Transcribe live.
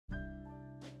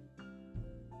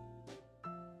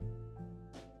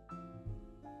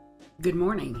Good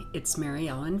morning, it's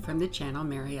MaryEllen from the channel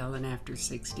MaryEllen After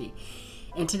 60.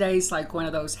 And today's like one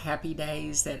of those happy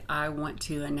days that I want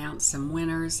to announce some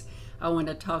winners. I want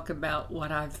to talk about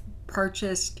what I've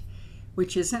purchased,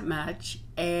 which isn't much,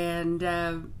 and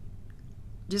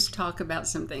just talk about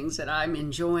some things that I'm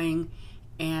enjoying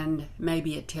and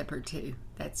maybe a tip or two.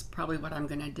 That's probably what I'm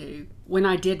going to do. When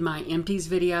I did my empties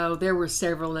video, there were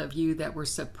several of you that were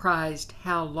surprised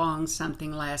how long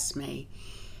something lasts me.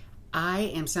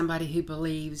 I am somebody who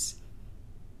believes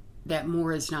that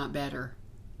more is not better.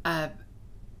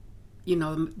 You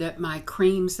know, that my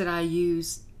creams that I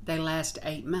use, they last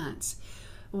 8 months.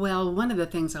 Well, one of the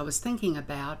things I was thinking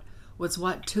about was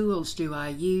what tools do I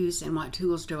use and what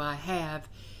tools do I have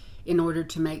in order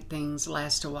to make things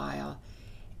last a while.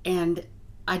 And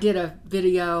I did a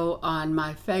video on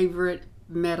my favorite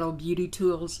metal beauty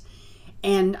tools,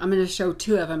 and I'm going to show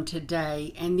 2 of them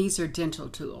today, and these are dental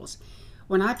tools.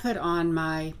 When I put on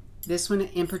this one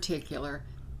in particular,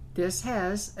 this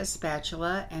has a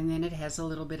spatula and then it has a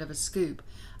little bit of a scoop.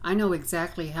 I know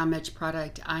exactly how much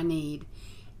product I need,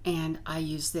 and I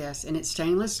use this, and it's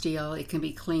stainless steel. It can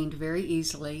be cleaned very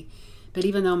easily, but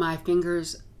even though my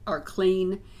fingers are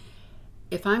clean,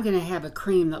 if I'm going to have a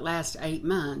cream that lasts 8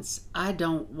 months, I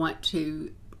don't want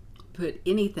to put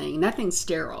nothing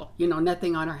sterile, you know,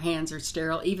 nothing on our hands are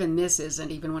sterile. Even this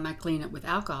isn't, even when I clean it with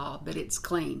alcohol, but it's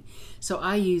clean. So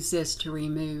I use this to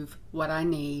remove what I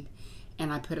need,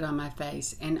 and I put it on my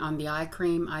face. And on the eye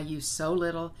cream, I use so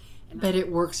little, but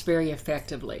it works very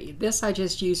effectively. This I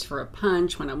just use for a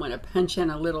punch when I want to punch in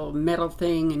a little metal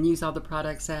thing and use all the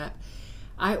products up.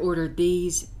 I ordered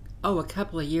these, a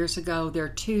couple of years ago. They're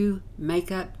 2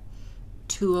 makeup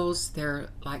tools. They're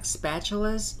like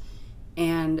spatulas.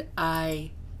 And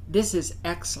this is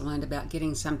excellent about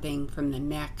getting something from the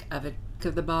neck of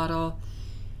the bottle.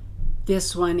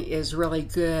 This one is really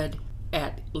good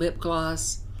at lip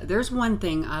gloss. There's one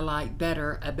thing I like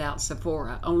better about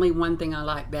Sephora, only one thing I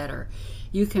like better.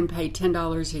 You can pay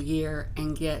 $10 a year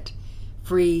and get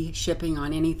free shipping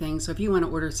on anything. So if you want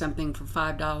to order something for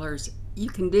 $5, you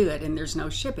can do it, and there's no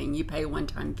shipping. You pay a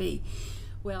one-time fee.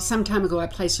 Well, some time ago I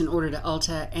placed an order to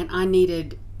Ulta, and I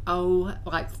needed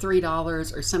like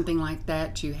 $3 or something like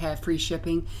that to have free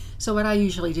shipping. So what I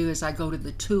usually do is I go to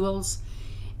the tools,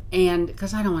 and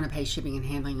because I don't want to pay shipping and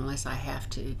handling unless I have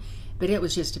to, but it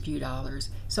was just a few dollars.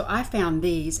 So I found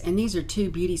these, and these are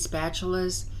 2 beauty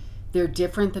spatulas. They're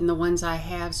different than the ones I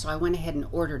have, so I went ahead and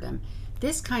ordered them.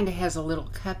 This kind of has a little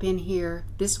cup in here.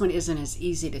 This one isn't as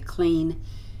easy to clean,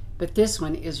 but this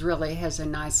one has a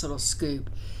nice little scoop.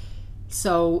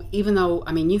 So even though,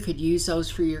 I mean, you could use those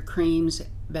for your creams,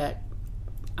 but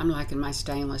I'm liking my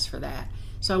stainless for that.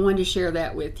 So I wanted to share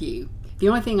that with you. The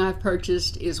only thing I've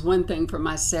purchased is one thing for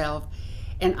myself,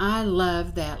 and I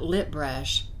love that lip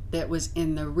brush that was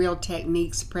in the Real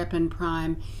Techniques Prep and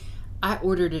Prime. I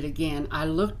ordered it again. I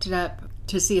looked it up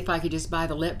to see if I could just buy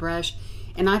the lip brush,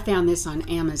 and I found this on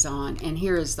Amazon, and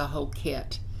here is the whole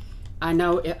kit.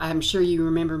 I'm sure you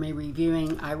remember me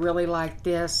reviewing. I really liked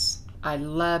this. I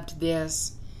loved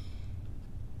this.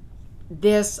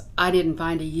 This I didn't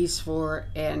find a use for,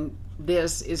 and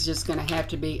this is just going to have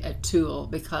to be a tool,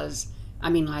 because I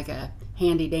mean, like a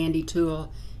handy dandy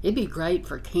tool. It'd be great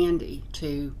for candy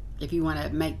too, if you want to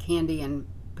make candy and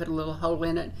put a little hole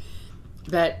in it.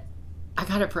 But I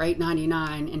got it for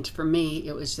 $8.99, and for me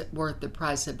it was worth the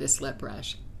price of this lip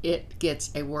brush. It gets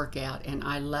a workout, and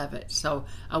I love it. So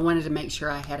I wanted to make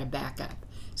sure I had a backup.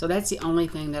 So that's the only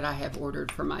thing that I have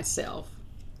ordered for myself.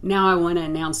 Now I want to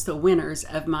announce the winners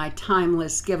of my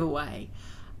timeless giveaway.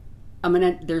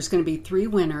 There's going to be 3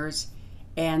 winners,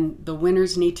 and the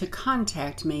winners need to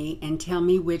contact me and tell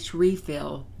me which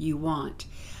refill you want.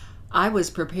 I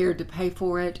was prepared to pay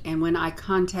for it, and when I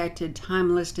contacted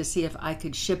Timeless to see if I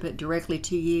could ship it directly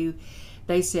to you,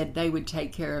 they said they would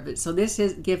take care of it. So this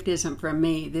gift isn't from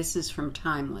me, this is from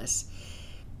Timeless.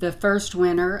 The first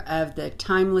winner of the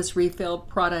Timeless refill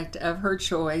product of her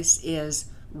choice is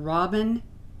Robin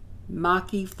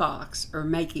Makey Fox, or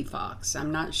Makey Fox,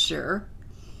 I'm not sure.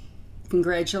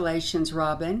 Congratulations,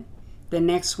 Robin. The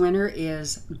next winner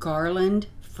is Garland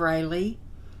Fraley,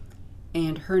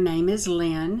 and her name is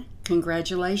Lynn.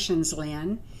 Congratulations,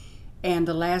 Lynn. And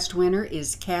the last winner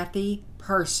is Kathy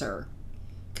Purser.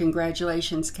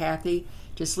 Congratulations, Kathy.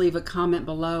 Just leave a comment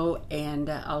below, and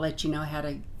I'll let you know how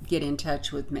to get in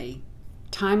touch with me.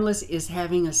 Timeless is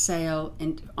having a sale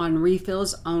on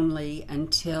refills only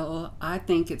until, I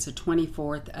think it's the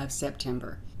 24th of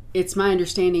September. It's my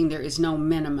understanding there is no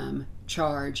minimum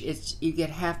charge. You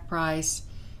get half price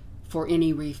for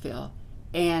any refill.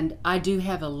 And I do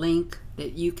have a link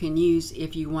that you can use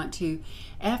if you want to.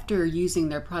 After using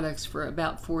their products for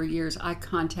about 4 years, I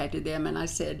contacted them and I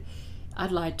said,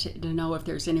 I'd like to know if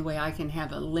there's any way I can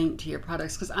have a link to your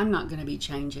products, because I'm not going to be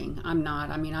changing. I'm not.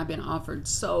 I mean, I've been offered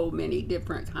so many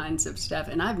different kinds of stuff,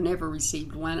 and I've never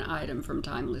received one item from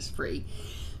Timeless free.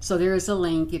 So there is a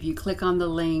link. If you click on the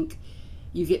link,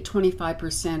 you get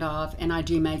 25% off, and I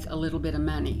do make a little bit of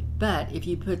money. But if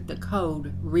you put the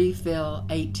code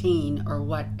refill18 or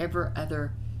whatever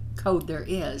other code there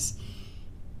is,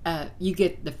 you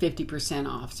get the 50%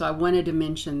 off. So I wanted to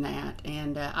mention that,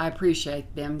 and I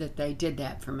appreciate them that they did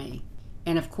that for me.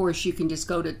 And of course, you can just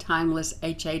go to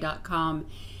timelessha.com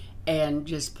and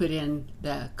just put in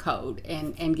the code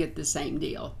and get the same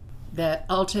deal. The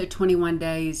Ulta 21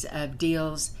 days of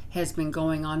deals has been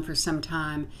going on for some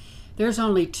time. There's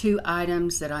only 2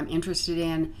 items that I'm interested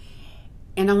in,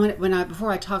 and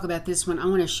before I talk about this one, I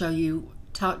want to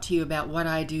talk to you about what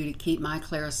I do to keep my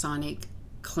Clarisonic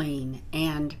clean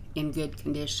and in good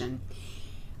condition.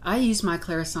 I use my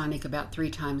Clarisonic about 3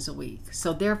 times a week,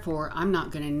 so therefore I'm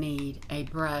not going to need a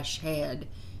brush head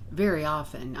very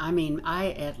often. I mean,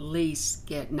 I at least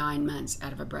get 9 months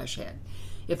out of a brush head.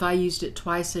 If I used it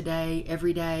twice a day,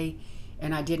 every day,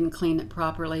 and I didn't clean it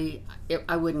properly,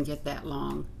 I wouldn't get that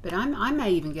long. But I may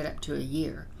even get up to a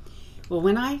year. Well,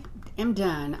 when I am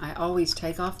done, I always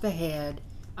take off the head,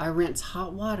 I rinse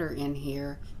hot water in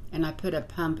here, and I put a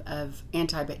pump of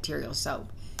antibacterial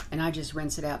soap, and I just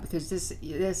rinse it out because this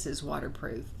is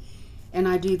waterproof. And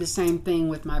I do the same thing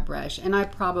with my brush, and I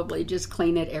probably just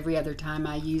clean it every other time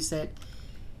I use it.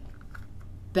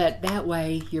 But that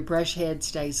way your brush head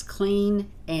stays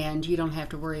clean and you don't have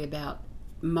to worry about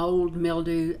mold,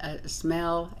 mildew,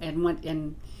 smell, and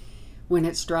when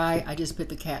it's dry, I just put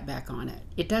the cap back on it.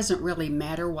 It doesn't really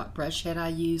matter what brush head I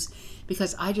use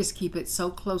because I just keep it so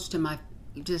close to my,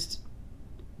 just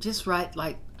right,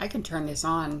 like I can turn this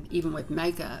on even with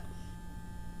makeup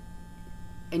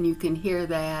and you can hear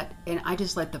that, and I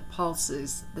just let the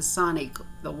pulses,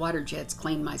 the water jets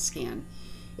clean my skin.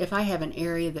 If I have an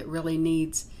area that really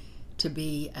needs to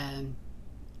be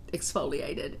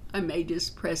exfoliated, I may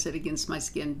just press it against my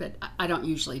skin, but I don't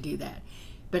usually do that.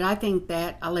 But I think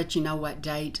that I'll let you know what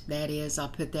date that is. I'll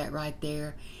put that right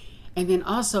there. And then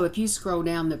also, if you scroll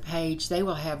down the page, they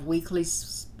will have weekly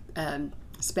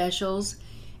specials.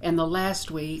 And the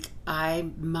last week,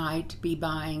 I might be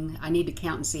buying, I need to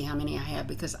count and see how many I have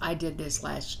because I did this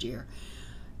last year.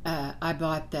 I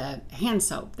bought the hand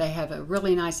soap. They have a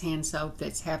really nice hand soap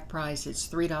that's half price. It's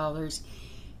 $3.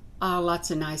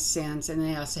 Lots of nice scents. And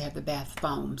they also have the bath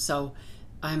foam. So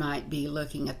I might be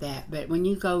looking at that. But when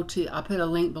you go to, I'll put a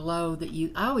link below that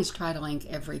I always try to link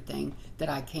everything that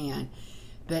I can.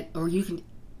 Or you can,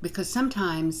 because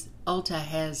sometimes Ulta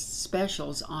has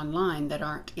specials online that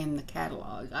aren't in the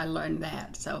catalog. I learned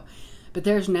that. But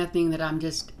there's nothing that I'm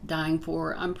just dying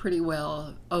for. I'm pretty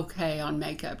well okay on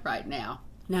makeup right now.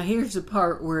 Now here's the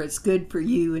part where it's good for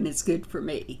you and it's good for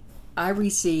me. I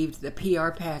received the PR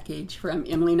package from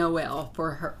Emily Noel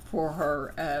for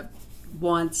her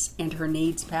wants and her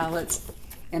needs palettes,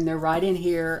 and they're right in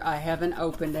here. I haven't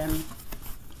opened them,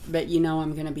 but you know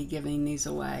I'm going to be giving these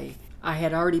away. I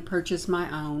had already purchased my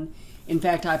own. In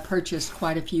fact, I purchased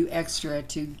quite a few extra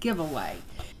to give away.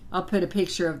 I'll put a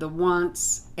picture of the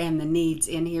wants and the needs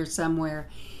in here somewhere,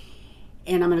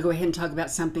 and I'm going to go ahead and talk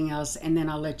about something else, and then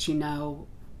I'll let you know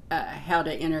how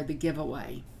to enter the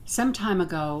giveaway. Some time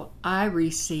ago, I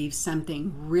received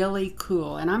something really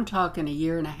cool, and I'm talking a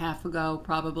year and a half ago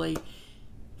probably,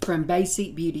 from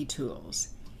Basic Beauty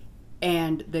Tools.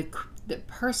 And the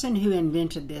person who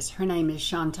invented this, her name is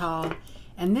Chantal,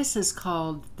 and this is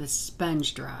called the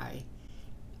Sponge Dry.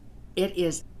 It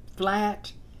is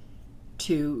flat.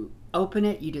 To open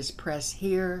it, you just press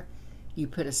here, you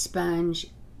put a sponge,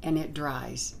 and it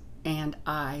dries. And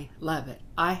I love it.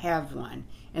 I have one,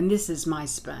 and this is my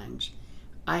sponge.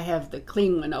 I have the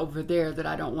clean one over there that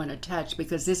I don't want to touch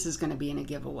because this is going to be in a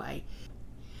giveaway.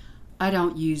 I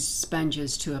don't use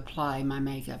sponges to apply my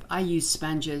makeup. I use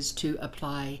sponges to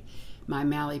apply my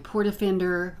Mally Pore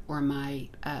Defender or my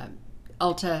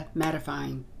Ulta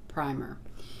Mattifying Primer.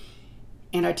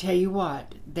 And I tell you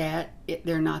what, they're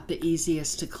not the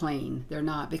easiest to clean. They're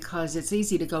not, because it's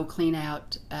easy to go clean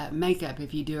out makeup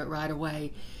if you do it right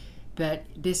away. But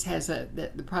this has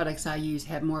the products I use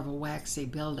have more of a waxy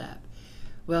buildup.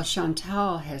 Well,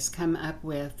 Chantal has come up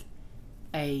with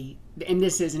and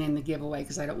this isn't in the giveaway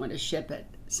because I don't want to ship it,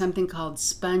 something called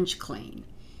Sponge Clean.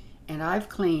 And I've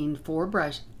cleaned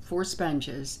 4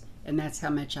 sponges, and that's how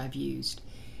much I've used.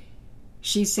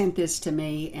 She sent this to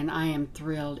me, and I am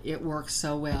thrilled. It works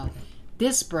so well.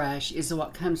 This brush is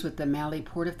what comes with the Mally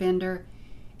Pore Defender,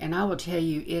 And I will tell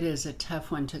you, it is a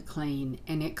tough one to clean,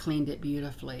 and it cleaned it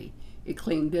beautifully. It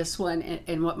cleaned this one,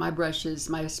 and what my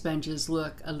sponges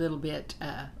look a little bit,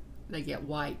 they get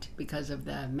white because of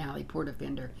the Mally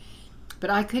Portafender.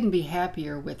 But I couldn't be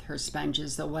happier with her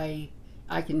sponges, the way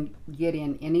I can get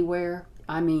in anywhere.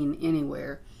 I mean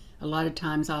anywhere. A lot of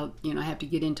times I'll, have to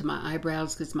get into my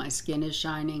eyebrows because my skin is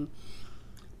shining.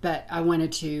 But I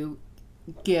wanted to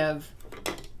give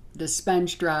the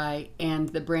sponge dry and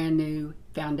the brand new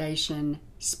foundation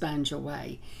sponge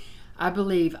away. I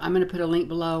believe, I'm going to put a link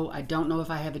below. I don't know if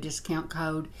I have a discount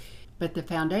code, but the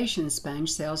foundation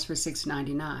sponge sells for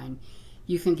 $6.99.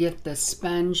 You can get the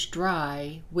sponge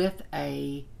dry with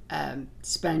a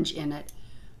sponge in it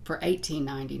for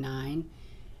 $18.99.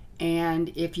 And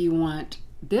if you want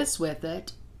this with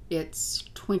it, it's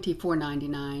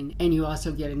 $24.99, and you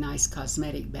also get a nice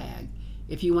cosmetic bag.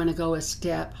 If you want to go a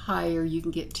step higher, you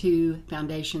can get 2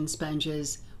 foundation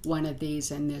sponges, one of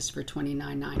these and this for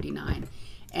 $29.99.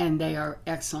 And they are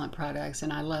excellent products,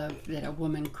 and I love that a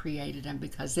woman created them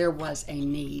because there was a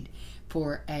need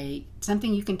for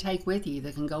something you can take with you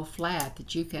that can go flat,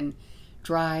 that you can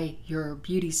dry your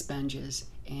beauty sponges,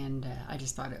 and I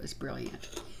just thought it was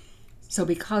brilliant. So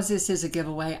because this is a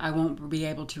giveaway, I won't be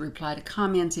able to reply to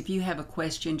comments. If you have a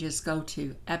question, just go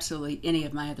to absolutely any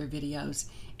of my other videos,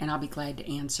 and I'll be glad to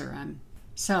answer them.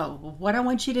 So what I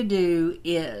want you to do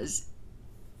is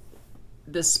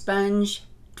the sponge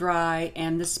dry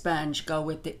and the sponge go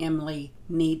with the Emily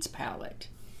Needs palette.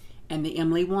 And the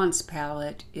Emily Wants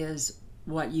palette is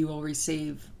what you will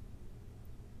receive.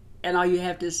 And all you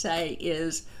have to say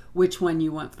is which one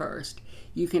you want first.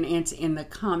 You can answer in the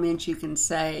comments, you can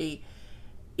say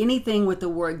anything with the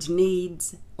words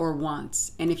needs or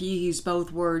wants. And if you use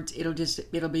both words,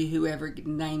 it'll be whoever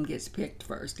name gets picked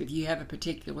first. If you have a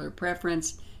particular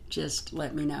preference, just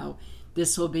let me know.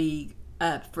 This will be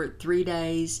up for 3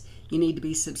 days. You need to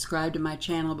be subscribed to my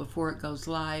channel before it goes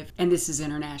live. And this is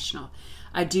international.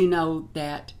 I do know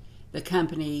that the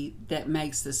company that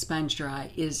makes the sponge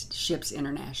dry ships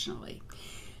internationally.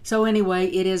 So anyway,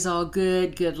 it is all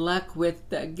good. Good luck with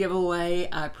the giveaway.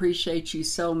 I appreciate you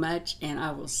so much, and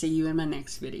I will see you in my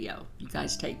next video. You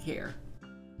guys take care.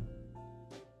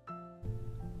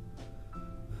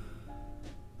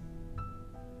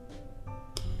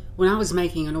 When I was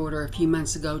making an order a few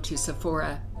months ago to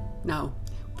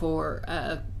for